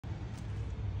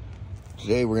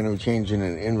Today we're going to be changing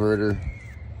an inverter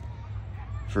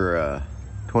for a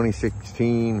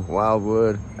 2016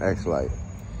 Wildwood X-Lite.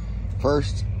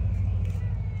 First,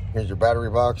 here's your battery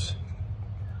box.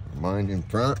 Mine in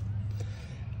front.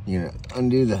 You're going to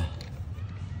undo the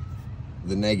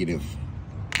negative.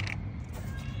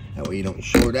 That way you don't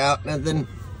short out nothing.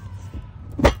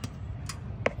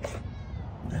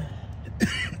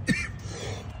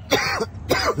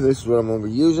 This is what I'm going to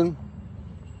be using.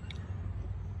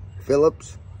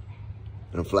 Phillips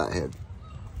and a flathead.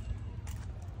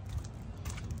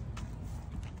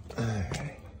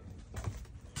 Alright.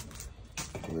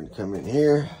 We're going to come in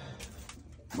here.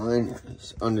 Mine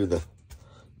is under the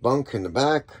bunk in the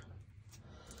back.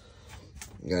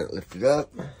 You got it lifted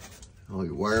up. All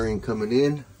your wiring coming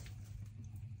in.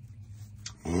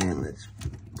 And let's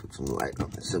put some light on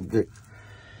the subject.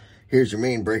 Here's your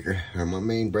main breaker, or my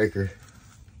main breaker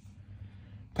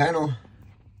panel.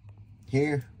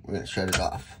 Here, we're going to shut it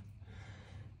off.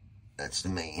 That's the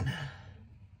main.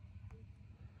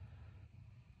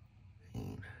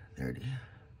 There it is.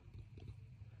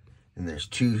 And there's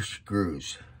two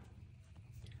screws.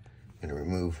 I'm going to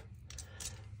remove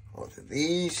both of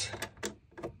these.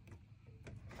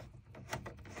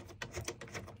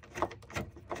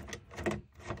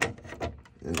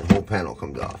 And the whole panel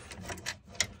comes off.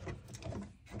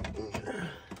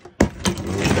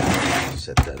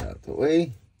 Set that out the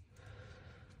way.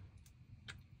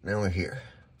 Now we're here.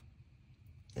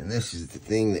 And this is the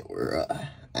thing that we're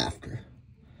after.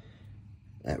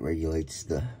 That regulates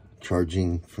the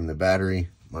charging from the battery.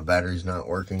 My battery's not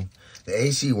working. The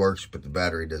AC works, but the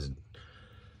battery doesn't.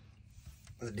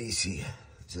 The DC.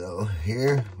 So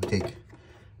here, we take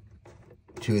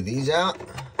two of these out.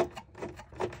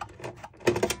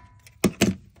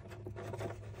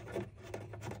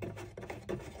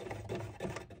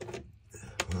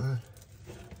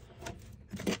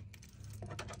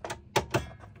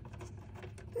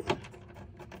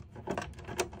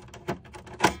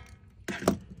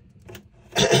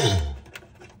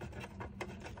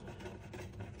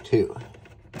 Two.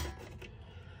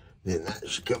 Then that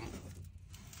should come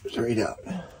straight out.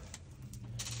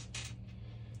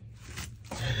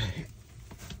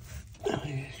 Let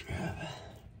me just grab it.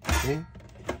 Okay.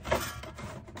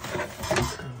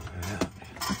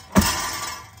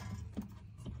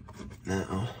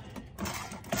 Now,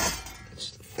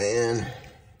 that's the fan.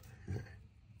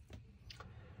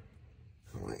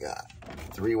 We got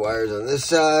 3 wires on this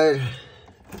side.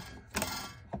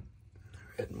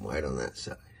 Red and white on that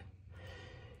side.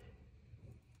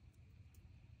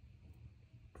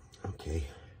 Okay,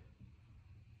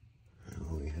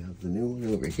 now we have the new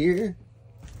one over here.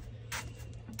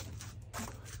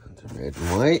 The red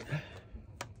and white.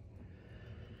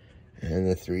 And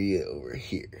the 3 over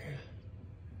here.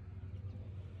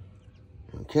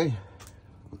 Okay,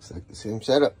 looks like the same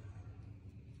setup.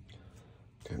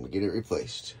 Time to get it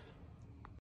replaced.